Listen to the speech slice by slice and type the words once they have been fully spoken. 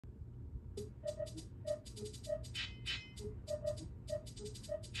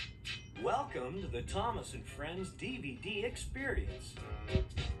Welcome to the Thomas and Friends DVD experience.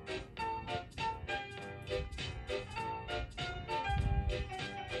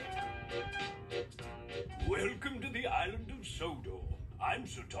 Welcome to the island of Sodor. I'm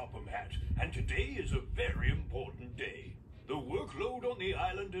Sir Topham Hatt, and today is a very important day. The workload on the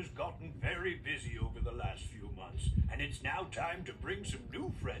island has gotten very busy over the last few months, and it's now time to bring some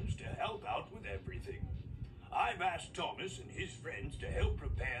new friends to help out with everything. I've asked Thomas and his friends to help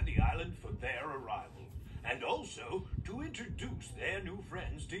prepare the island for their arrival, and also to introduce their new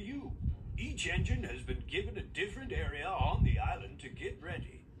friends to you. Each engine has been given a different area on the island to get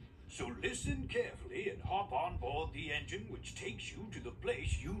ready. So listen carefully and hop on board the engine which takes you to the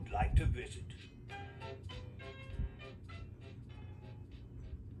place you'd like to visit.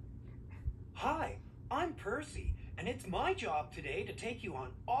 Hi, I'm Percy, and it's my job today to take you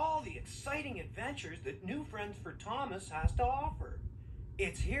on all the exciting adventures that New Friends for Thomas has to offer.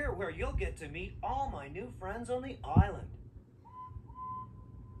 It's here where you'll get to meet all my new friends on the island.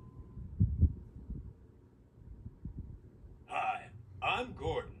 Hi, I'm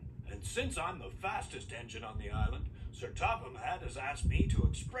Gordon, and since I'm the fastest engine on the island, Sir Topham Hatt has asked me to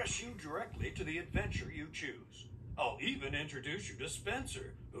express you directly to the adventure you choose. I'll even introduce you to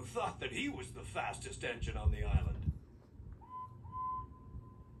Spencer, who thought that he was the fastest engine on the island.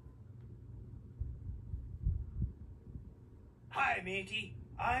 Hi, matey.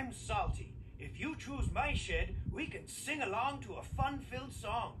 I'm Salty. If you choose my shed, we can sing along to a fun-filled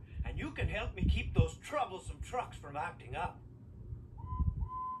song, and you can help me keep those troublesome trucks from acting up.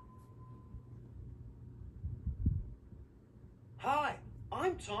 Hi,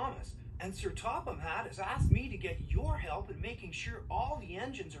 I'm Thomas, and Sir Topham Hatt has asked me to get your help in making sure all the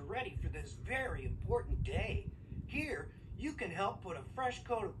engines are ready for this very important day. Here, you can help put a fresh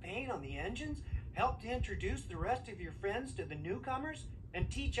coat of paint on the engines, help to introduce the rest of your friends to the newcomers, and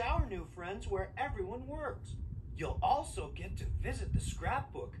teach our new friends where everyone works. You'll also get to visit the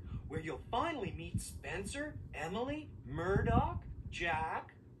scrapbook, where you'll finally meet Spencer, Emily, Murdoch,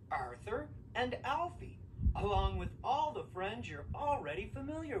 Jack, Arthur, and Alfie, along with all the friends you're already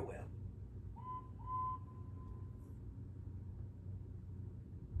familiar with.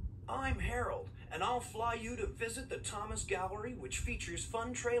 I'm Harold, and I'll fly you to visit the Thomas Gallery, which features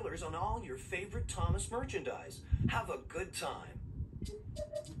fun trailers on all your favorite Thomas merchandise. Have a good time.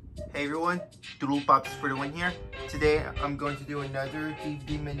 Hey everyone, Doodle Pops for the win here. Today I'm going to do another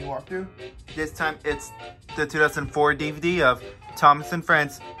DVD menu walkthrough. This time it's the 2004 DVD of Thomas and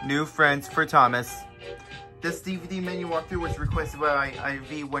Friends, New Friends for Thomas. This DVD menu walkthrough was requested by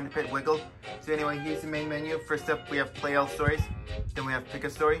IV Wonderpet Wiggle. So anyway, here's the main menu. First up we have Play All Stories, then we have Pick a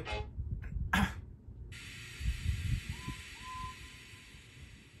Story.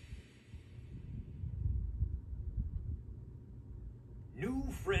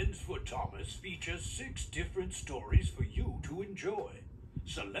 New Friends for Thomas features 6 different stories for you to enjoy.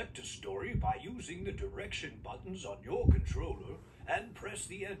 Select a story by using the direction buttons on your controller and press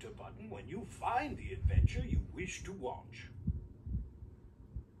the enter button when you find the adventure you wish to watch.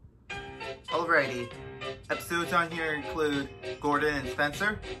 Alrighty, episodes on here include Gordon and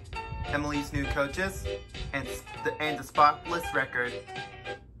Spencer, Emily's New Coaches, and the Spotless Record.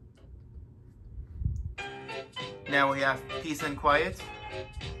 Now we have Peace and Quiet,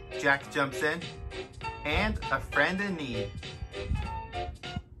 Jack Jumps In, and A Friend in Need.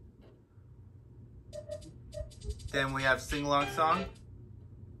 Then we have Sing Along Song.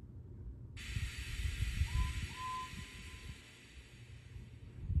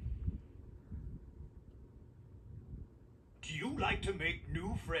 Do you like to make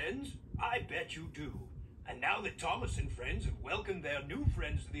new friends? I bet you do. And now that Thomas and Friends have welcomed their new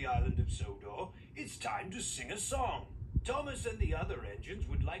friends to the island of Sodor, it's time to sing a song. Thomas and the other engines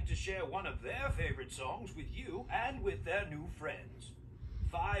would like to share one of their favorite songs with you and with their new friends.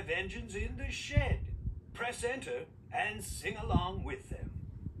 5 engines in the shed. Press enter and sing along with them.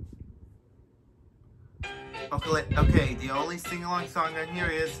 Okay, the only sing-along song on here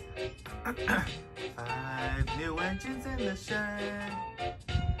is 5 new engines in the shed.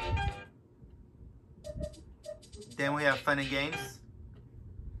 Then we have Fun and Games.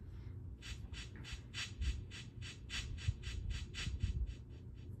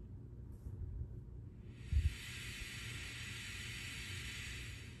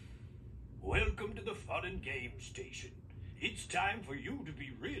 Welcome to the Fun and Games Station. It's time for you to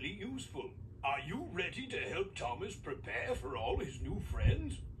be really useful. Are you ready to help Thomas prepare for all his new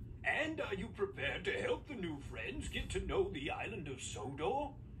friends? And are you prepared to help the new friends get to know the island of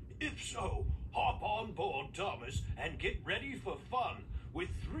Sodor? If so, hop on board Thomas and get ready for fun with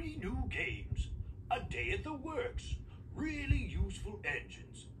 3 new games. A Day at the Works, really useful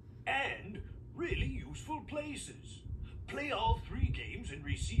engines, and really useful places. Play all 3 games and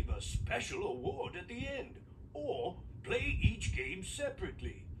receive a special award at the end, or play each game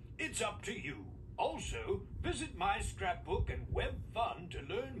separately. It's up to you. Also, visit my scrapbook and web fun to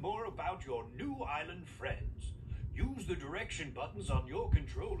learn more about your new island friends. Use the direction buttons on your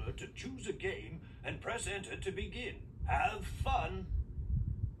controller to choose a game and press enter to begin. Have fun!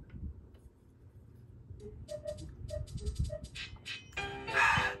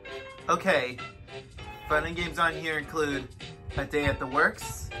 Okay, fun and games on here include A Day at the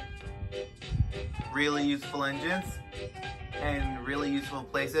Works, really useful engines, and really useful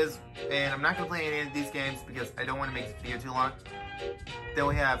places. And I'm not going to play any of these games because I don't want to make this video too long. Then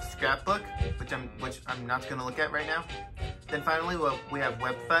we have Scrapbook, which I'm not going to look at right now. Then finally we have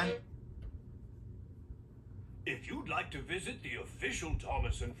WebFun. If you'd like to visit the official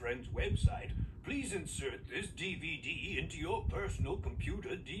Thomas and Friends website, please insert this DVD into your personal computer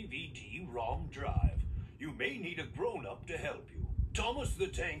DVD-ROM drive. You may need a grown-up to help you.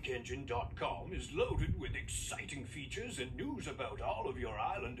 ThomasTheTankEngine.com is loaded with exciting features and news about all of your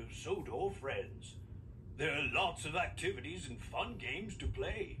Island of Sodor friends. There are lots of activities and fun games to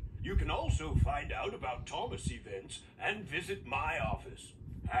play. You can also find out about Thomas events and visit my office.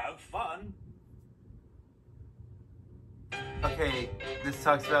 Have fun! Okay, this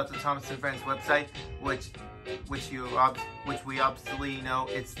talks about the Thomas and Friends website, which we obviously know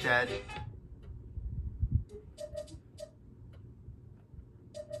it's dead.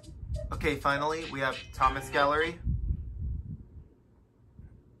 Okay, finally we have Thomas Gallery.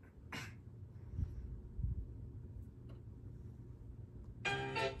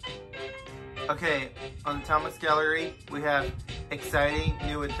 Okay, on the Thomas Gallery we have exciting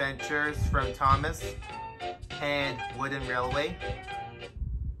new adventures from Thomas and Wooden Railway.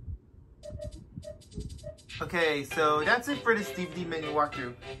 Okay, so that's it for this DVD menu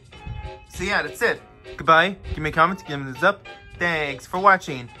walkthrough. So yeah, that's it. Goodbye, give me a comment, give me a thumbs up. Thanks for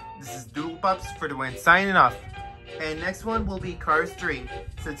watching. This is Doodle Pops for the win signing off. And next one will be Cars 3.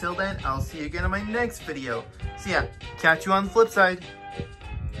 So until then, I'll see you again on my next video. So yeah, catch you on the flip side.